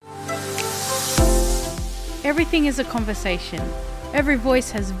Everything is a conversation. Every voice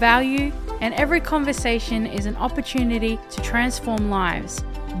has value, and every conversation is an opportunity to transform lives.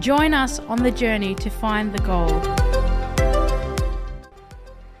 Join us on the journey to find the gold.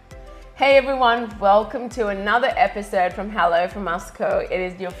 Hey everyone, welcome to another episode from Hello from Moscow. It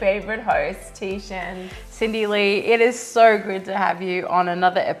is your favorite host, Teesh and Cindy-Leigh. It is so good to have you on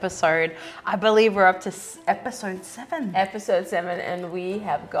another episode. I believe we're up to episode 7. Episode 7, and we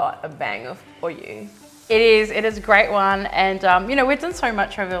have got a banger for you. It is a great one, and we've done so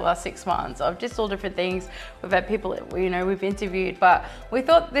much over the last 6 months of just all different things. We've had people that we've interviewed, but we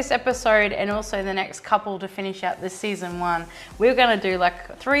thought this episode and also the next couple to finish out this season 1, we're going to do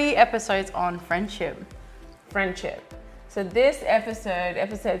like 3 episodes on friendship. So this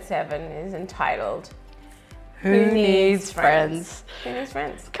episode 7, is entitled Who Needs Friends? Who needs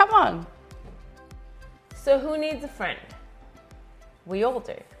friends? Come on. So who needs a friend? We all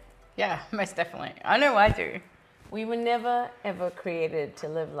do. Yeah, most definitely. I know I do. We were never ever created to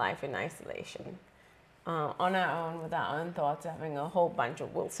live life in isolation, on our own, with our own thoughts, having a whole bunch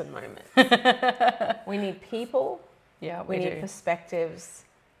of Wilson moments. We need people. Yeah, we need perspectives.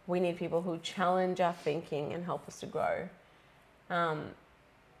 We need people who challenge our thinking and help us to grow.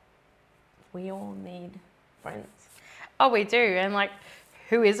 We all need friends. Oh, we do. And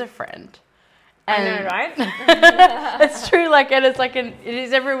who is a friend? And I know, right? It's true.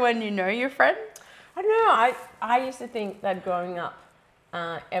 Is everyone your friend? I don't know. I used to think that growing up,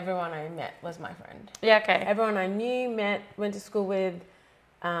 everyone I met was my friend. Yeah, okay. Everyone I knew, met, went to school with,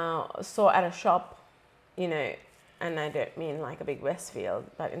 saw at a shop, and I don't mean like a big Westfield,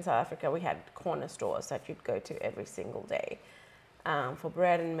 but in South Africa we had corner stores that you'd go to every single day for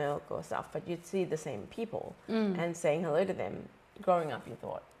bread and milk or stuff, but you'd see the same people and saying hello to them. Growing up, you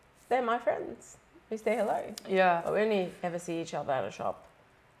thought, they're my friends. We say hello. Yeah. But we only ever see each other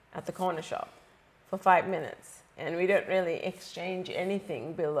at the corner shop, for 5 minutes. And we don't really exchange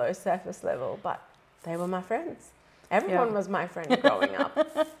anything below surface level, but they were my friends. Everyone was my friend growing up.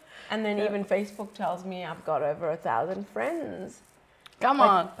 And then even Facebook tells me I've got over 1,000 friends. Come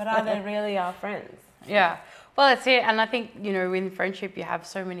on. But are they really our friends? Yeah. Well, that's it. And I think, in friendship, you have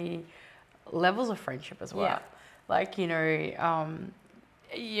so many levels of friendship as well. Yeah.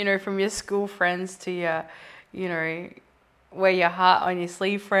 From your school friends to your, wear your heart on your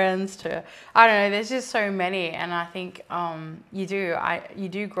sleeve friends to, I don't know, there's just so many. And I think you do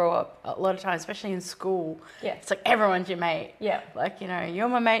grow up a lot of times, especially in school. Yeah. It's like everyone's your mate. Yeah. You're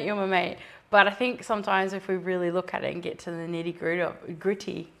my mate. But I think sometimes if we really look at it and get to the nitty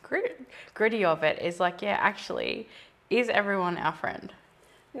gritty of it, is actually, is everyone our friend?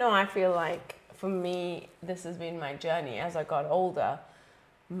 No, I feel like for me, this has been my journey. As I got older,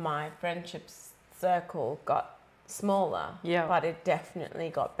 my friendship circle got smaller, but it definitely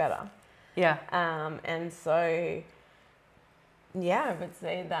got better. Yeah. And so, I would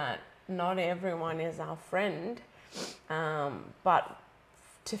say that not everyone is our friend, but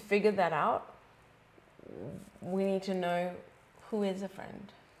to figure that out, we need to know who is a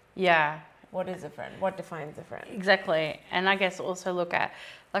friend. Yeah. What is a friend? What defines a friend? Exactly. And I guess also look at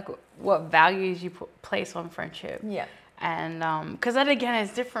what values you place on friendship. Yeah. And because that again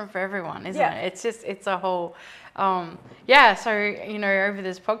is different for everyone, isn't it? It's a whole so over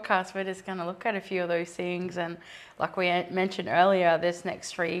this podcast we're just going to look at a few of those things, and like we mentioned earlier, this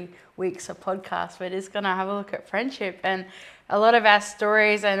next 3 weeks of podcast we're just going to have a look at friendship, and a lot of our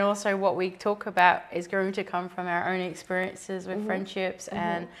stories and also what we talk about is going to come from our own experiences with friendships.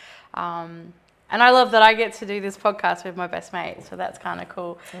 And I love that I get to do this podcast with my best mate, so that's kind of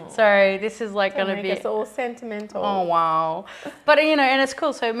cool. So this is going to be... It's all sentimental. Oh, wow. But, and it's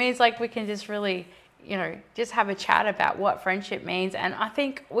cool. So it means we can just really, just have a chat about what friendship means. And I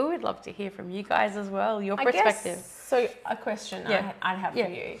think we would love to hear from you guys as well, your perspective. So a question I'd have for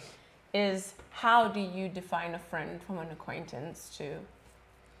you is, how do you define a friend from an acquaintance to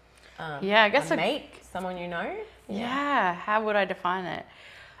I guess a mate, someone you know? Yeah, how would I define it?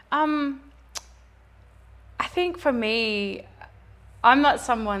 I think for me, I'm not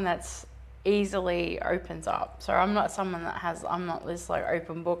someone that's easily opens up. So I'm not someone I'm not this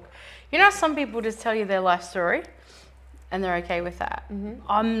open book. Some people just tell you their life story and they're okay with that.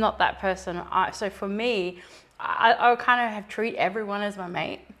 I'm not that person. So for me, I kind of treat everyone as my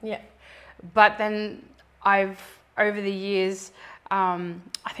mate. Yeah. But then over the years, I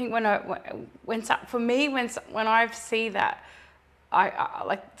think when I see that,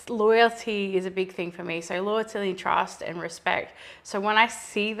 I loyalty is a big thing for me. So loyalty, trust, and respect. So when I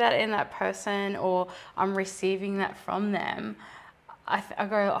see that in that person, or I'm receiving that from them, I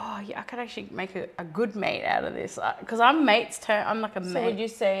go, oh yeah, I could actually make a good mate out of this. Because I'm like a mate. So would you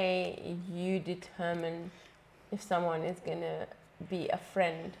say you determine if someone is going to be a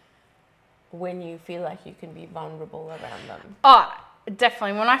friend when you feel like you can be vulnerable around them. Oh,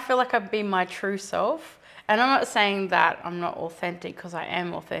 definitely. When I feel like I've been my true self, and I'm not saying that I'm not authentic, because I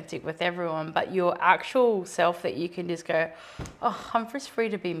am authentic with everyone, but your actual self that you can just go, oh, I'm just free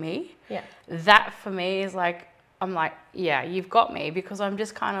to be me. Yeah. That for me is like, I'm like, yeah, you've got me, because I'm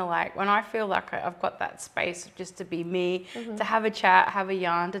just kind of like, when I feel like I've got that space just to be me, to have a chat, have a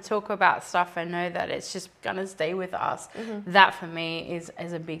yarn, to talk about stuff and know that it's just going to stay with us, that for me is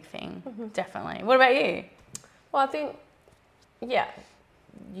a big thing, definitely. What about you? Well, I think, yeah,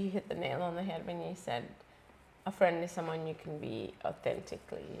 you hit the nail on the head when you said a friend is someone you can be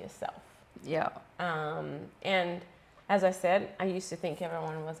authentically yourself. Yeah. And as I said, I used to think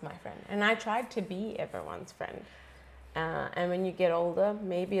everyone was my friend, and I tried to be everyone's friend. And when you get older,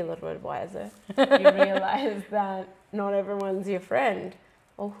 maybe a little bit wiser, you realize that not everyone's your friend.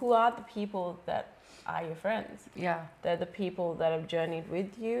 Well, who are the people that are your friends? Yeah. They're the people that have journeyed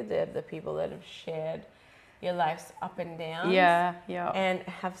with you. They're the people that have shared your life's up and downs. Yeah, yeah. And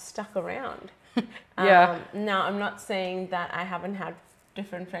have stuck around. Yeah. Now, I'm not saying that I haven't had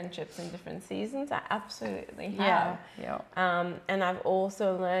different friendships in different seasons. I absolutely have. Yeah, yeah. And I've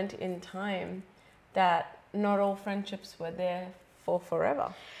also learned in time that not all friendships were there for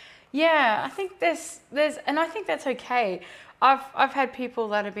forever. Yeah, I think there's, and I think that's okay. I've had people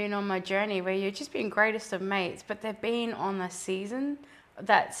that have been on my journey where you've just been greatest of mates, but they've been on that season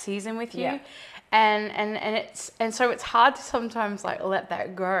with you, and so it's hard to sometimes like let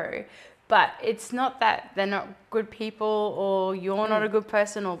that go. But it's not that they're not good people, or you're not a good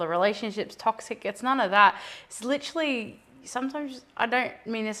person, or the relationship's toxic. It's none of that. It's literally, sometimes, I don't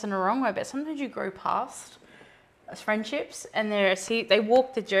mean this in a wrong way, but sometimes you grow past friendships, and they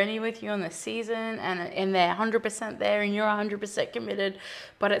walk the journey with you on the season, and they're 100% there, and you're 100% committed.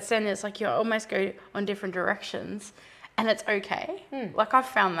 But it's like you almost go on different directions, and it's okay. Like, I've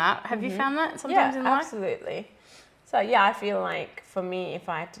found that. Have you found that sometimes in life? Absolutely. So yeah, I feel like for me, if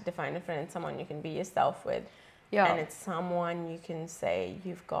I had to define a friend, it's someone you can be yourself with. Yeah. And it's someone you can say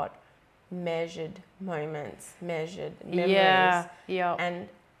you've got measured moments, measured memories. Yeah. And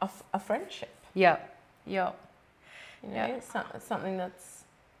a friendship. Yeah. Yeah. You know, it's something that's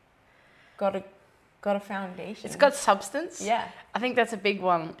got a foundation. It's got substance. Yeah. I think that's a big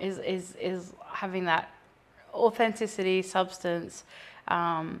one, is having that authenticity, substance,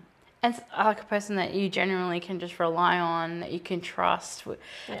 and like a person that you genuinely can just rely on, that you can trust.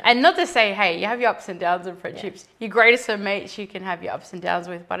 And not to say, hey, you have your ups and downs in friendships. Your greatest of mates you can have your ups and downs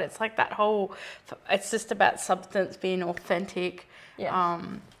with, but it's like that whole, it's just about substance, being authentic. Yeah.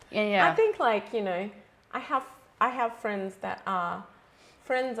 I think, like, you know, I have friends that are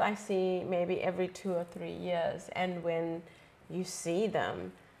friends I see maybe every 2 or 3 years, and when you see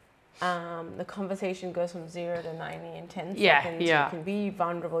them, the conversation goes from 0 to 90 in 10 seconds. You can be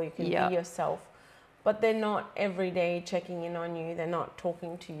vulnerable, you can be yourself, but they're not every day checking in on you. They're not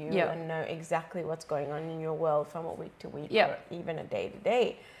talking to you and know exactly what's going on in your world from a week to week or even a day to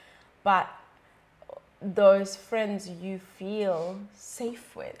day. But those friends you feel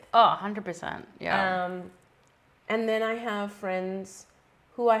safe with. Oh, 100%. Yeah. And then I have friends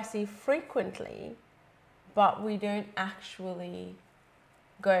who I see frequently, but we don't actually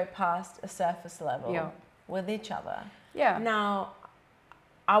go past a surface level with each other. Yeah. Now,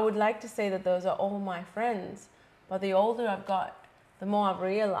 I would like to say that those are all my friends, but the older I've got, the more I've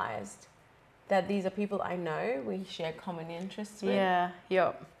realized that these are people I know, we share common interests with. Yeah.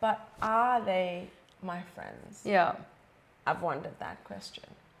 But are they my friends? Yeah. I've wondered that question.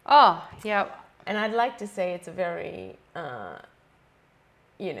 Oh, yeah. And I'd like to say it's a very,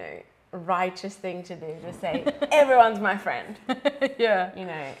 righteous thing to do, to say everyone's my friend. Yeah. You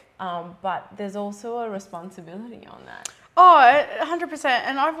know, but there's also a responsibility on that. Oh, 100%.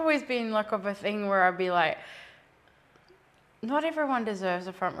 And I've always been like of a thing where I'd be like, not everyone deserves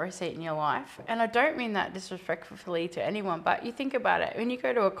a front row seat in your life. And I don't mean that disrespectfully to anyone, but you think about it. When you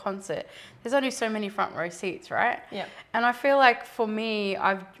go to a concert, there's only so many front row seats, right? Yeah. And I feel like for me,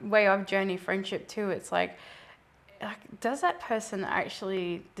 way I've journeyed friendship too, it's like, does that person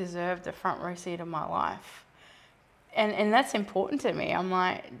actually deserve the front row seat of my life? And that's important to me. I'm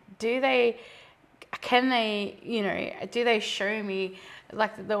like, do they show me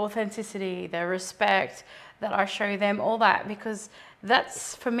like the authenticity, the respect that I show them, all that? Because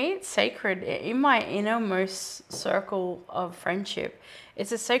that's, for me, it's sacred. In my innermost circle of friendship,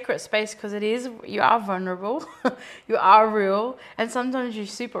 it's a sacred space, because you are vulnerable, you are real, and sometimes you're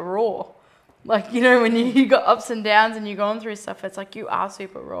super raw. Like, you know, when you got ups and downs and you're going through stuff, it's like you are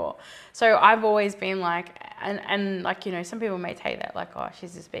super raw. So I've always been like, and like, you know, some people may take that like, oh,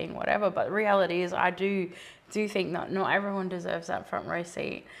 she's just being whatever. But the reality is I do think that not everyone deserves that front row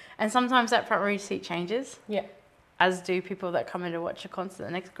seat. And sometimes that front row seat changes. Yeah. As do people that come in to watch a concert.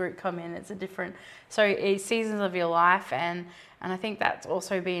 The next group come in, it's a different, so it's seasons of your life. And I think that's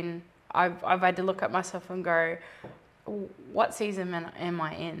also been, I've had to look at myself and go, what season am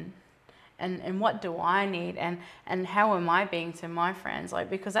I in? And what do I need, and how am I being to my friends? Like,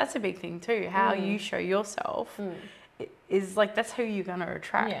 because that's a big thing too. How you show yourself is like, that's who you're gonna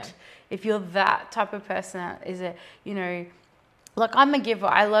attract. Yeah. If you're that type of person that is a, you know, like I'm a giver.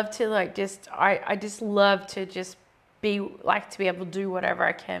 I love to like I just love to just be like to be able to do whatever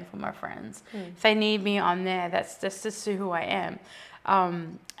I can for my friends. If they need me, I'm there. That's just who I am.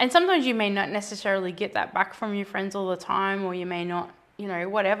 And sometimes you may not necessarily get that back from your friends all the time, or you may not, you know,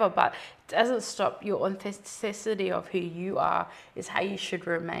 whatever, but it doesn't stop your authenticity of who you are is how you should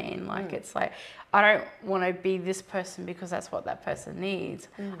remain. Like, it's like, I don't want to be this person because that's what that person needs.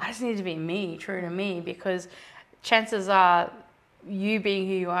 I just need to be me, true to me, because chances are you being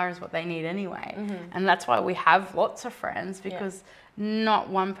who you are is what they need anyway. And that's why we have lots of friends, because not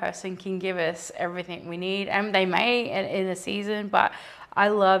one person can give us everything we need. And they may in a season, but I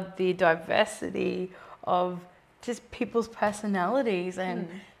love the diversity of just people's personalities. And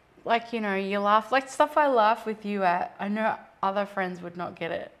like, you know, you laugh, like stuff I laugh with you at, I know other friends would not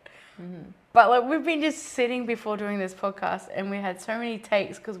get it. But like, we've been just sitting before doing this podcast and we had so many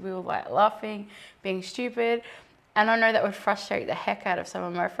takes because we were like laughing, being stupid. And I know that would frustrate the heck out of some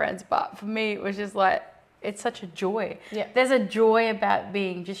of my friends, but for me, it was just like, it's such a joy. Yeah. There's a joy about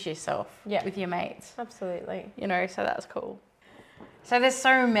being just yourself with your mates. Absolutely. You know, so that's cool. So there's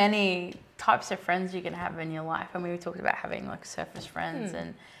so many types of friends you can have in your life. And we talked about having like surface friends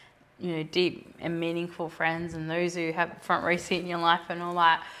and, you know, deep and meaningful friends, and those who have front row seat in your life and all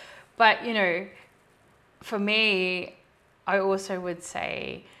that. But, you know, for me, I also would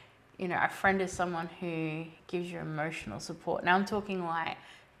say, you know, a friend is someone who gives you emotional support. Now I'm talking like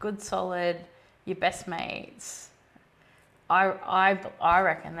good, solid, your best mates. I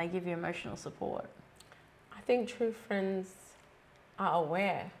reckon they give you emotional support. I think true friends are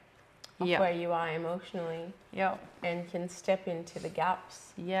aware of where you are emotionally. And can step into the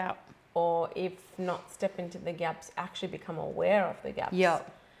gaps. Or if not step into the gaps, actually become aware of the gaps.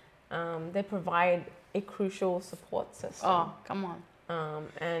 They provide a crucial support system. Oh, come on.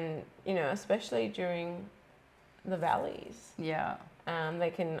 And, you know, especially during the valleys.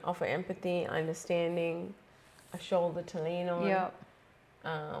 They can offer empathy, understanding, a shoulder to lean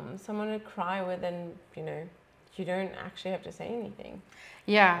on. Someone to cry with, and, you know, you don't actually have to say anything.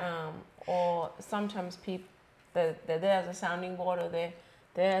 Or sometimes people, they're there as a sounding board, or they're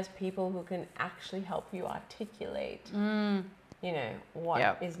there as people who can actually help you articulate, you know,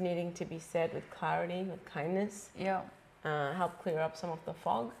 what is needing to be said with clarity, with kindness. Help clear up some of the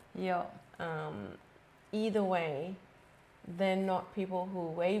fog. Either way, they're not people who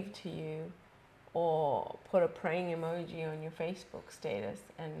wave to you or put a praying emoji on your Facebook status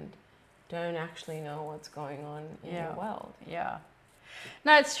and don't actually know what's going on in your world.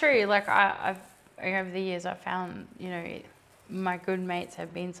 No, it's true. Like I've over the years, I've found, you know, my good mates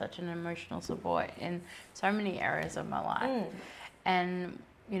have been such an emotional support in so many areas of my life. And,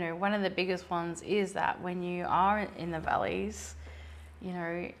 you know, one of the biggest ones is that when you are in the valleys, you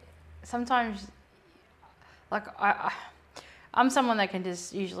know, sometimes, like I'm someone that can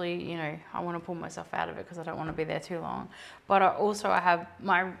just usually, you know, I want to pull myself out of it because I don't want to be there too long. But I have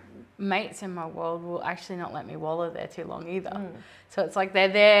my mates in my world will actually not let me wallow there too long either. So it's like they're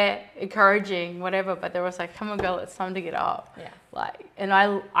there encouraging, whatever, but they're also like, come on, girl, it's time to get up. Like,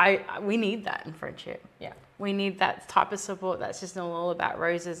 and we need that in friendship. We need that type of support that's just not all about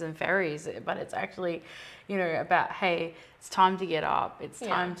roses and fairies, but it's actually, you know, about, hey, it's time to get up. It's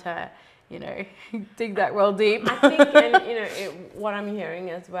time to, you know, dig that well deep. I think, and you know, what I'm hearing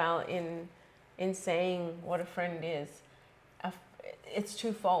as well in saying what a friend is, it's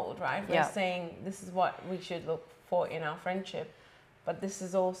twofold, right? We're saying this is what we should look for in our friendship, but this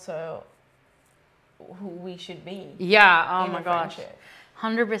is also who we should be. Oh my gosh,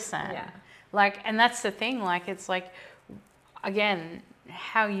 100%. Like, and that's the thing. Like, it's like, again,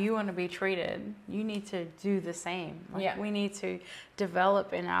 how you want to be treated, you need to do the same. Like, we need to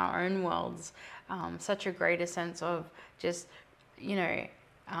develop in our own worlds such a greater sense of just, you know,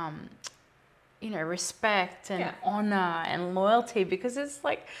 respect and honor and loyalty, because it's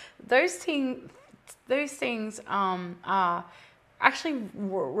like those things are actually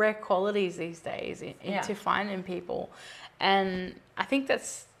rare qualities these days to find in people. And I think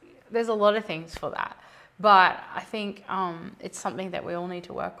that's there's a lot of things for that. But I think it's something that we all need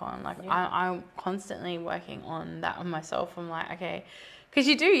to work on. Like I'm constantly working on that on myself. I'm like, okay, because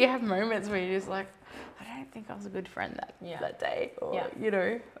you have moments where you're just like, I don't think I was a good friend that day, or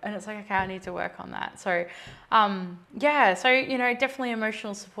and it's like, okay, I need to work on that. So, so definitely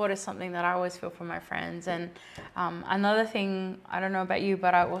emotional support is something that I always feel for my friends. And another thing, I don't know about you,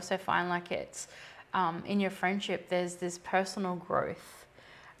 but I also find like it's in your friendship, there's this personal growth,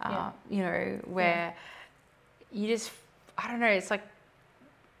 where you just, I don't know, it's like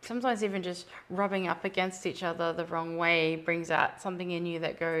sometimes even just rubbing up against each other the wrong way brings out something in you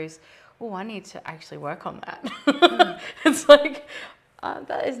that goes, oh, I need to actually work on that. It's like,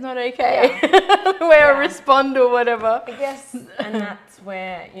 that is not okay. The way I respond or whatever. I guess, and that's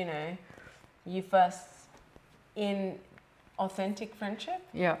where, you first, in authentic friendship,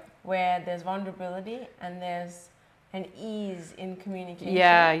 where there's vulnerability and there's an ease in communication.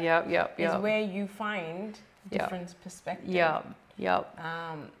 Is where you find different perspective.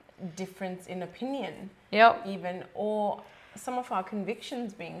 Difference in opinion. Even, or some of our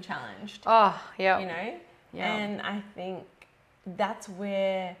convictions being challenged. And I think that's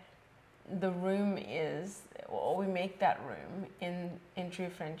where the room is, or we make that room in true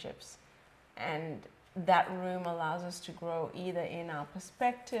friendships. And that room allows us to grow either in our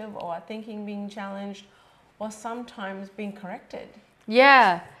perspective or our thinking being challenged, or sometimes being corrected.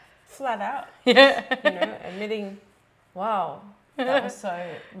 Flat out. Admitting, wow, that was so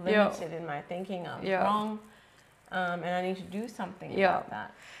limited in my thinking. I was wrong. And I need to do something about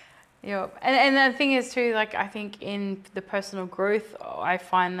that. And the thing is too, like, I think in the personal growth, I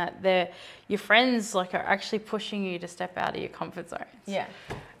find that your friends like are actually pushing you to step out of your comfort zones.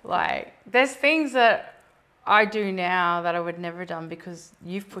 Like, there's things that I do now that I would never have done because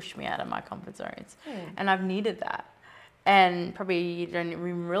you've pushed me out of my comfort zones, and I've needed that. And probably you don't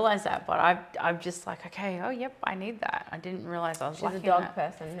even realize that, but I'm just like, okay, I need that. I didn't realize I was lacking that. She's a dog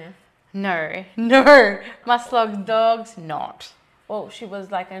person now. No, must love dogs, not. Well, she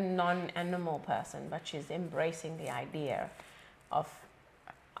was like a non-animal person, but she's embracing the idea of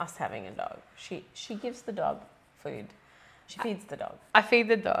us having a dog. She gives the dog food. She feeds the dog. I feed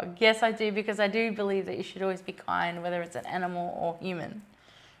the dog. Yes, I do, because I do believe that you should always be kind, whether it's an animal or human.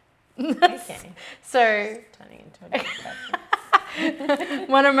 Okay. So turning into a dog person.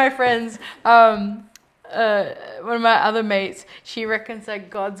 One of my friends, one of my other mates, she reckons that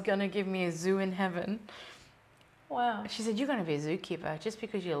God's gonna give me a zoo in heaven. Wow. She said, you're going to be a zookeeper just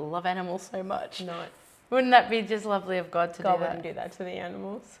because you love animals so much. No. Wouldn't that be just lovely of God to do that? God wouldn't do that to the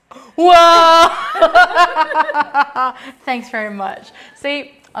animals. Whoa! Thanks very much.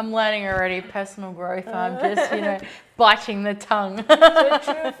 See, I'm learning already personal growth. I'm just, biting the tongue. So a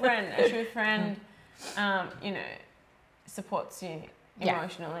true friend, supports you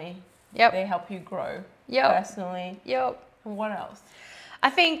emotionally. They help you grow personally. And what else? I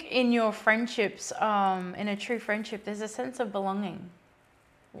think in your friendships, in a true friendship, there's a sense of belonging.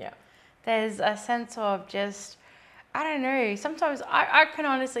 There's a sense of just, I don't know, sometimes I can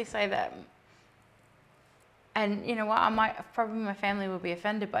honestly say that, and you know what, probably my family will be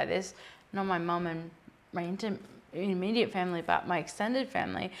offended by this, not my mum and my immediate family, but my extended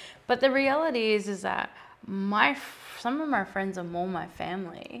family. But the reality is that some of my friends are more my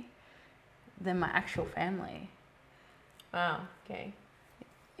family than my actual family. Wow, okay.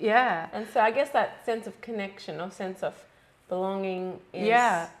 Yeah. And so I guess that sense of connection or sense of belonging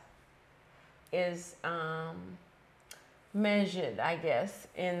is measured, I guess,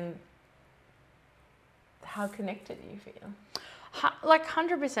 in how connected you feel. Like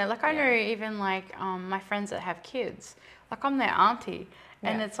 100%. Like I know even like my friends that have kids, like I'm their auntie,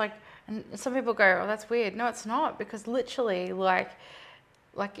 and it's like, and some people go, oh, that's weird. No, it's not, because literally like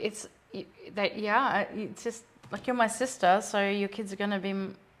it's just like you're my sister, so your kids are gonna be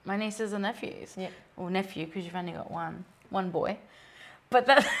my nieces and nephews. Or nephew, because you've only got one boy. But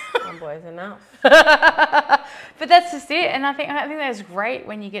that one boy is enough. But that's just it. And I think that's great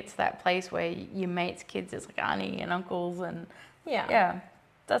when you get to that place where your mates' kids is like auntie and uncles and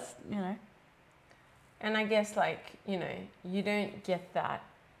that's And I guess you don't get that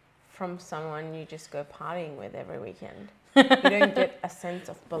from someone you just go partying with every weekend. You don't get a sense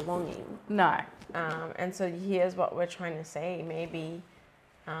of belonging. No. And so here's what we're trying to say. Maybe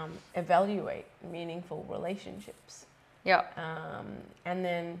evaluate meaningful relationships. And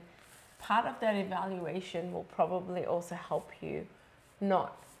then part of that evaluation will probably also help you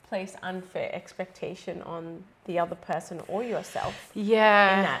not place unfair expectation on the other person or yourself in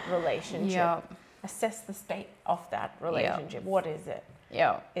that relationship. Assess the state of that relationship. What is it?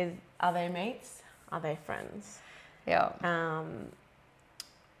 Are they mates? Are they friends?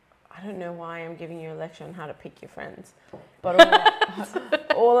 I don't know why I'm giving you a lecture on how to pick your friends, but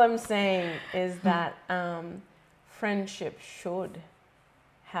all I'm saying is that friendship should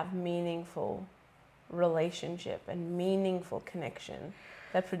have meaningful relationship and meaningful connection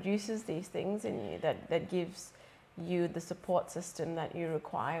that produces these things in you, that gives you the support system that you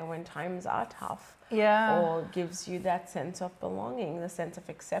require when times are tough. Yeah. Or gives you that sense of belonging, the sense of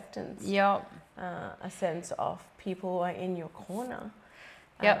acceptance. Yep. A sense of people who are in your corner.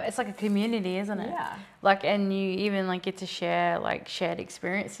 Yeah, it's like a community, isn't it? Yeah. Like, and you even like get to share like shared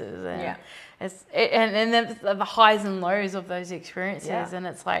experiences, and Yeah. and then the highs and lows of those experiences, Yeah. and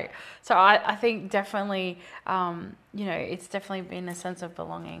it's like, so I think definitely, you know, it's definitely been a sense of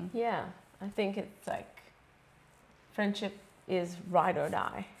belonging. Yeah, I think it's like friendship is ride or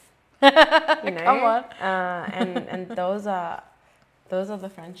die. You know? Come on. And those are the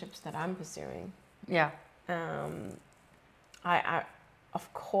friendships that I'm pursuing. Yeah. I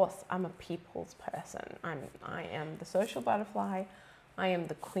of course I'm a people's person. I am the social butterfly. I am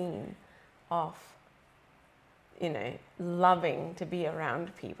the queen of, you know, loving to be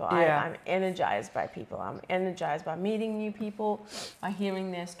around people. Yeah. I'm energized by people. I'm energized by meeting new people, by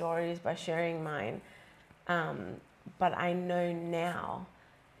hearing their stories, by sharing mine. But I know now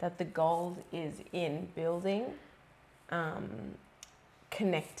that the gold is in building,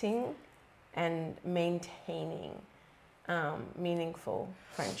 connecting, and maintaining meaningful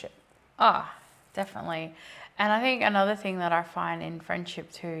friendship. Ah, definitely. And I think another thing that I find in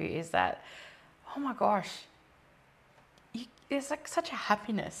friendship too is that, oh my gosh, there's like such a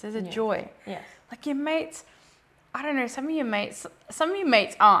happiness, there's a joy. Yes. Like your mates, I don't know, some of your mates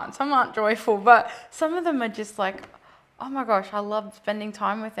aren't, some aren't joyful, but some of them are just like, oh my gosh, I love spending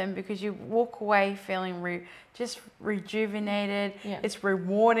time with them, because you walk away feeling just rejuvenated. Yeah. It's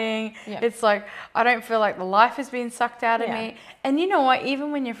rewarding. Yeah. It's like, I don't feel like the life has been sucked out of me. And you know what?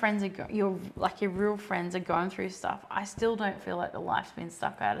 Even when your friends are your real friends are going through stuff, I still don't feel like the life's been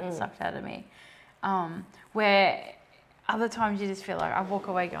sucked out of me. Where other times you just feel like I walk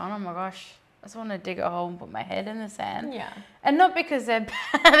away going, oh my gosh, I just want to dig a hole and put my head in the sand. Yeah. And not because they're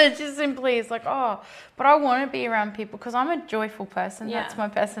bad, it's just simply, it's like, oh, but I want to be around people because I'm a joyful person. Yeah. That's my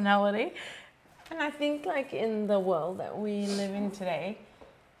personality. And I think like in the world that we live in today,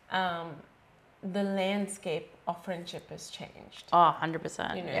 the landscape of friendship has changed. Oh,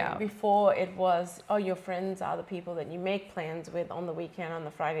 100%. You know, yeah. before it was, oh, your friends are the people that you make plans with on the weekend, on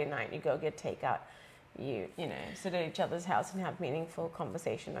the Friday night, you go get takeout. You know, sit at each other's house and have meaningful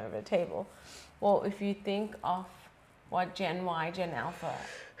conversation over a table. Well, if you think of what Gen Y, Gen Alpha,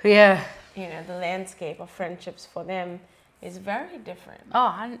 Yeah. you know, the landscape of friendships for them is very different.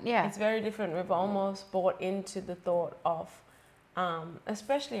 Oh, yeah. It's very different. We've almost bought into the thought of,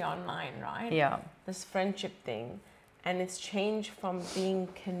 especially online, right? Yeah. This friendship thing, and it's changed from being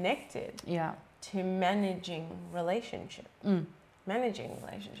connected Yeah. to managing relationship. Managing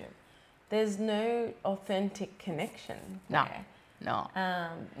relationship. There's no authentic connection No. there. No.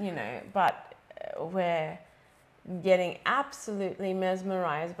 You know, but we're getting absolutely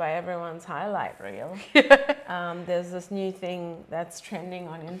mesmerized by everyone's highlight reel. There's this new thing that's trending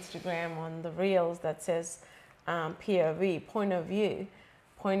on Instagram on the reels that says POV, point of view,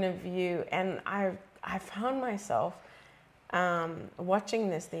 and I found myself watching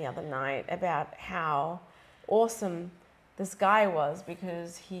this the other night about how awesome this guy was,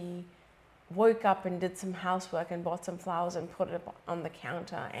 because he woke up and did some housework and bought some flowers and put it on the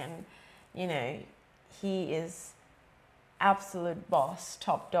counter, and you know, he is absolute boss,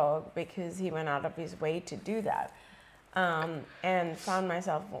 top dog, because he went out of his way to do that. And found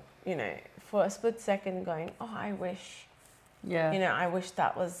myself, you know, for a split second going, oh, I wish, Yeah. you know, I wish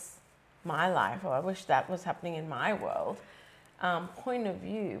that was my life, or I wish that was happening in my world. Point of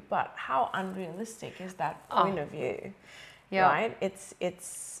view, but how unrealistic is that point of view? Yeah. Right?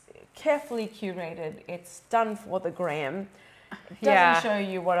 It's carefully curated. It's done for the gram. It doesn't show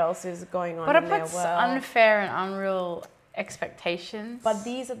you what else is going on But in it their puts world. unfair and unreal expectations. But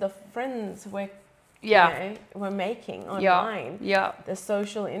these are the friends we're making online. Yeah. The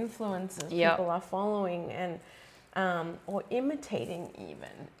social influences people are following and or imitating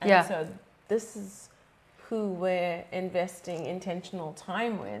even. And so this is who we're investing intentional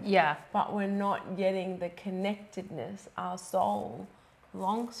time with. Yeah. But we're not getting the connectedness our soul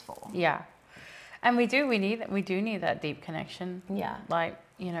longs for. Yeah. And we do need that deep connection. Yeah. Like,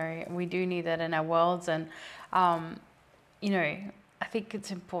 you know, we do need that in our worlds. And, you know, I think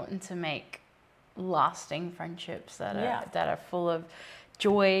it's important to make lasting friendships that are full of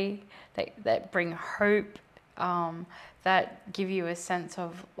joy, that bring hope, that give you a sense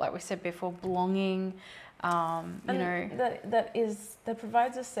of, like we said before, belonging, That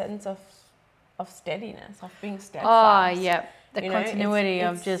provides a sense of steadiness, of being steadfast. Oh, yeah. The continuity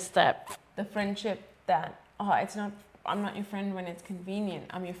of just that. The friendship that, I'm not your friend when it's convenient.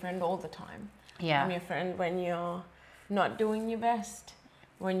 I'm your friend all the time. Yeah. I'm your friend when you're not doing your best,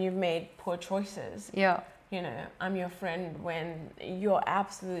 when you've made poor choices. Yeah. I'm your friend when you're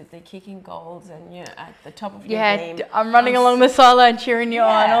absolutely kicking goals and you're at the top of your game. Yeah, I'm running along the sideline cheering you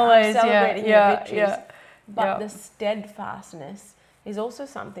on always. I'm celebrating your victories. Yeah. But the steadfastness is also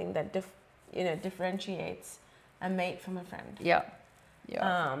something that differentiates a mate from a friend. Yeah.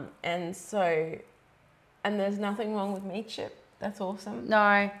 Yeah. And there's nothing wrong with mateship. That's awesome.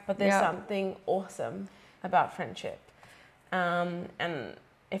 No. But there's something awesome about friendship. And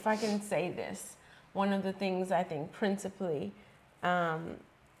if I can say this, one of the things I think principally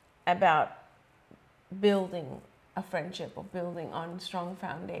about building a friendship or building on strong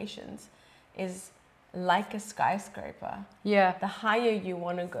foundations is like a skyscraper. Yeah. The higher you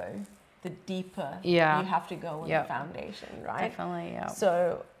want to go, the deeper you have to go in the foundation, right? Definitely, yeah.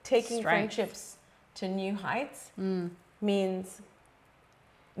 So taking friendships to new heights means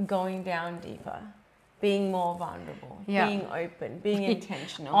going down deeper, being more vulnerable, being open, being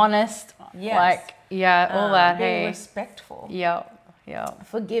intentional, honest, all that. Being respectful,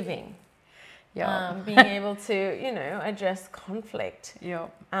 forgiving, being able to address conflict,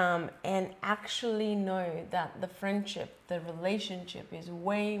 and actually know that the friendship, the relationship is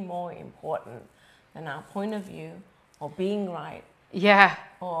way more important than our point of view or being right. Yeah.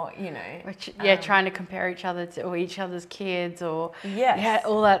 Or, trying to compare each other to each other's kids or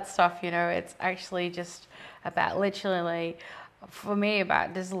all that stuff, it's actually just about literally, for me,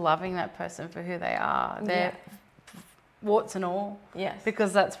 about just loving that person for who they are. They're warts and all. Yes.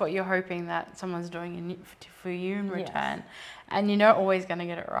 Because that's what you're hoping that someone's doing for you in return. And you're not always going to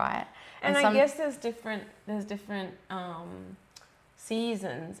get it right. And I guess there's different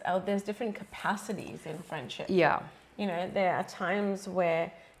seasons, or there's different capacities in friendship. Yeah. There are times where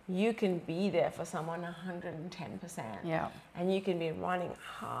you can be there for someone 110%. Yeah. And you can be running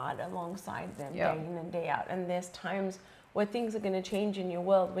hard alongside them day in and day out. And there's times where things are going to change in your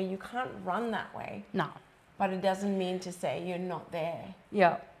world where you can't run that way. No. But it doesn't mean to say you're not there.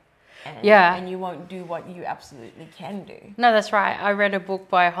 Yeah. And you won't do what you absolutely can do. No, that's right. I read a book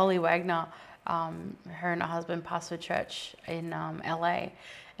by Holly Wagner. Her and her husband pastor a church in LA.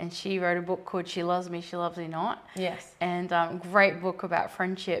 And she wrote a book called She Loves Me, She Loves Me Not. Yes. And great book about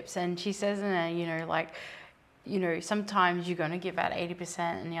friendships. And she says in there, sometimes you're going to give out 80%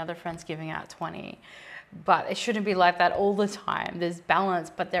 and the other friend's giving out 20%. But it shouldn't be like that all the time. There's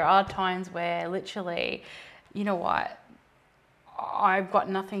balance. But there are times where literally, you know what, I've got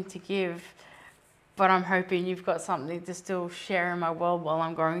nothing to give, but I'm hoping you've got something to still share in my world while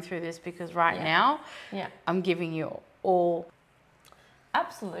I'm going through this, because now I'm giving you all.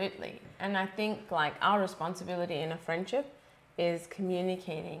 Absolutely. And I think our responsibility in a friendship is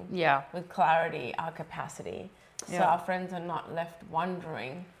communicating with clarity our capacity. So our friends are not left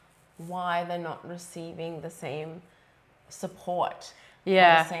wondering why they're not receiving the same support,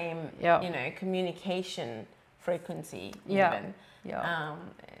 the same, communication frequency even.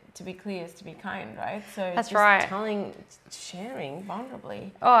 To be clear is to be kind, right? So that's just right. Sharing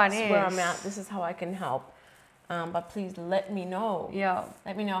vulnerably. Oh, it this is where I'm at. This is how I can help. But please let me know. Yeah.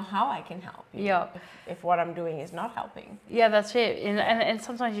 Let me know how I can help you. Yeah. If what I'm doing is not helping. Yeah, that's it. And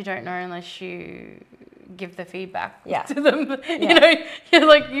sometimes you don't know unless you give the feedback to them.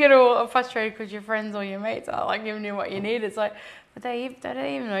 You're frustrated because your friends or your mates are giving you what you need. It's but they don't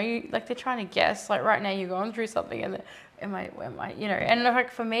even know you. They're trying to guess. Right now you're going through something, and am I? And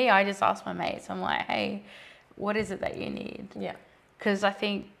for me, I just ask my mates. I'm like, hey, what is it that you need? Yeah. Because I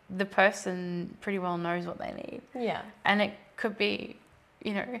think the person pretty well knows what they need. Yeah. And it could be,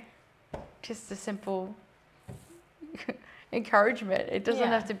 just a simple encouragement. It doesn't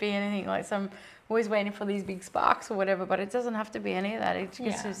have to be anything like some, always waiting for these big sparks or whatever, but it doesn't have to be any of that. It's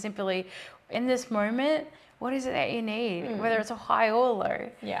just simply, in this moment, what is it that you need? Whether it's a high or low.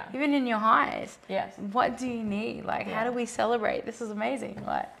 Yeah. Even in your highs. Yes. What do you need? How do we celebrate? This is amazing.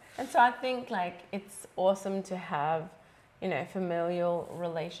 And so I think it's awesome to have familial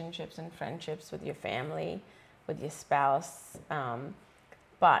relationships and friendships with your family, with your spouse.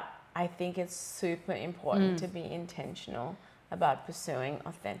 But I think it's super important to be intentional about pursuing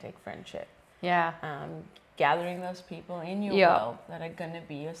authentic friendship. Yeah. Gathering those people in your world that are going to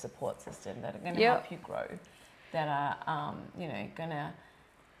be your support system, that are going to help you grow, that are, going to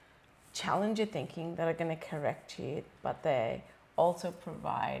challenge your thinking, that are going to correct you, but they also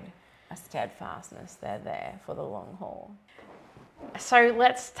provide a steadfastness. They're there for the long haul. So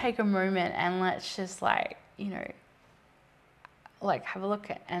let's take a moment and let's just like, you know, like have a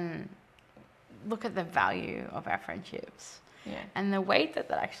look at the value of our friendships. Yeah. And the weight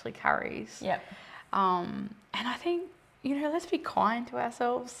that actually carries. Yeah. And I think, you know, let's be kind to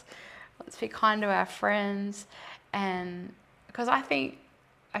ourselves. Let's be kind to our friends. And because I think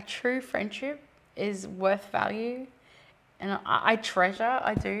a true friendship is worth value. And I treasure,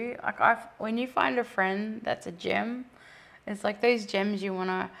 I do. Like when you find a friend that's a gem, it's like those gems you want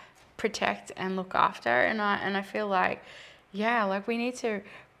to protect and look after. And I feel like, yeah, like we need to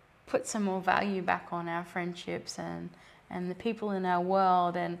put some more value back on our friendships and the people in our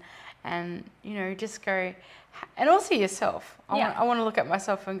world and you know, just go, and also yourself. I want to look at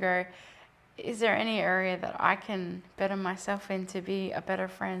myself and go, is there any area that I can better myself in to be a better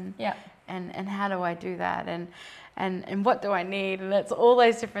friend? Yeah. And how do I do that? And what do I need? And it's all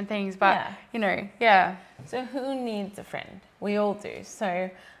those different things. But, you know, yeah. So who needs a friend? We all do. So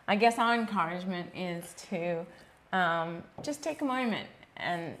I guess our encouragement is to just take a moment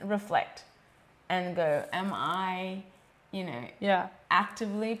and reflect and go, am I, you know,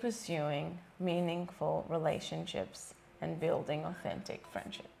 actively pursuing meaningful relationships and building authentic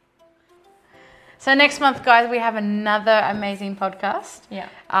friendship? So next month, guys, we have another amazing podcast. Yeah.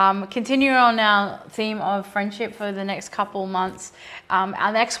 Continuing on our theme of friendship for the next couple months.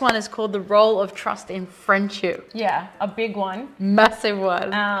 Our next one is called The Role of Trust in Friendship. Yeah, a big one. Massive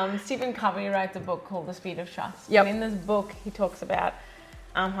one. Stephen Covey writes a book called The Speed of Trust. Yep. And in this book, he talks about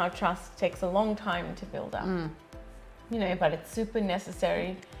how trust takes a long time to build up. You know, but it's super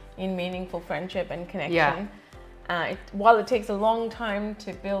necessary in meaningful friendship and connection. Yeah. While it takes a long time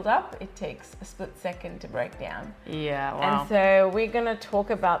to build up, it takes a split second to break down. Yeah, wow. And so we're going to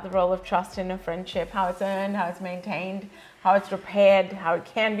talk about the role of trust in a friendship, how it's earned, how it's maintained, how it's repaired, how it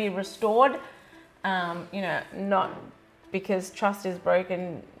can be restored. You know, not because trust is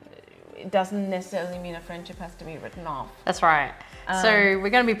broken, it doesn't necessarily mean a friendship has to be written off. That's right. So we're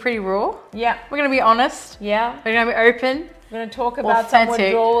going to be pretty raw. Yeah. We're going to be honest. Yeah. We're going to be open. We're going to talk about some authentic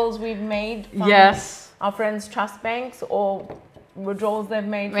withdrawals we've made from our friends' trust banks or withdrawals they've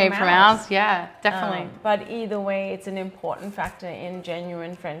made from ours. Yeah, definitely. But either way, it's an important factor in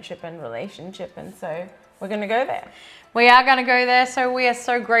genuine friendship and relationship. And so we're going to go there. We are going to go there. So we are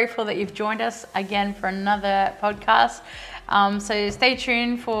so grateful that you've joined us again for another podcast. So stay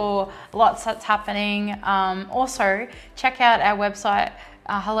tuned for lots that's happening. Also, check out our website,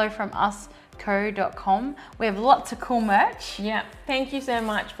 hellofromusco.com. We have lots of cool merch. Yeah. Thank you so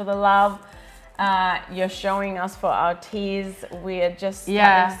much for the love you're showing us for our teas. We're just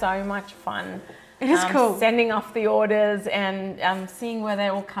having so much fun. It is cool. Sending off the orders and seeing where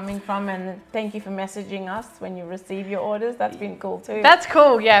they're all coming from. And thank you for messaging us when you receive your orders. That's been cool too. That's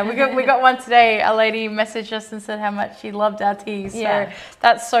cool. Yeah, we got one today. A lady messaged us and said how much she loved our teas. So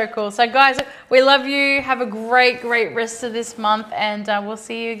that's so cool. So guys, we love you. Have a great rest of this month, and we'll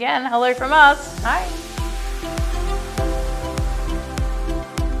see you again. Hello from us. Bye.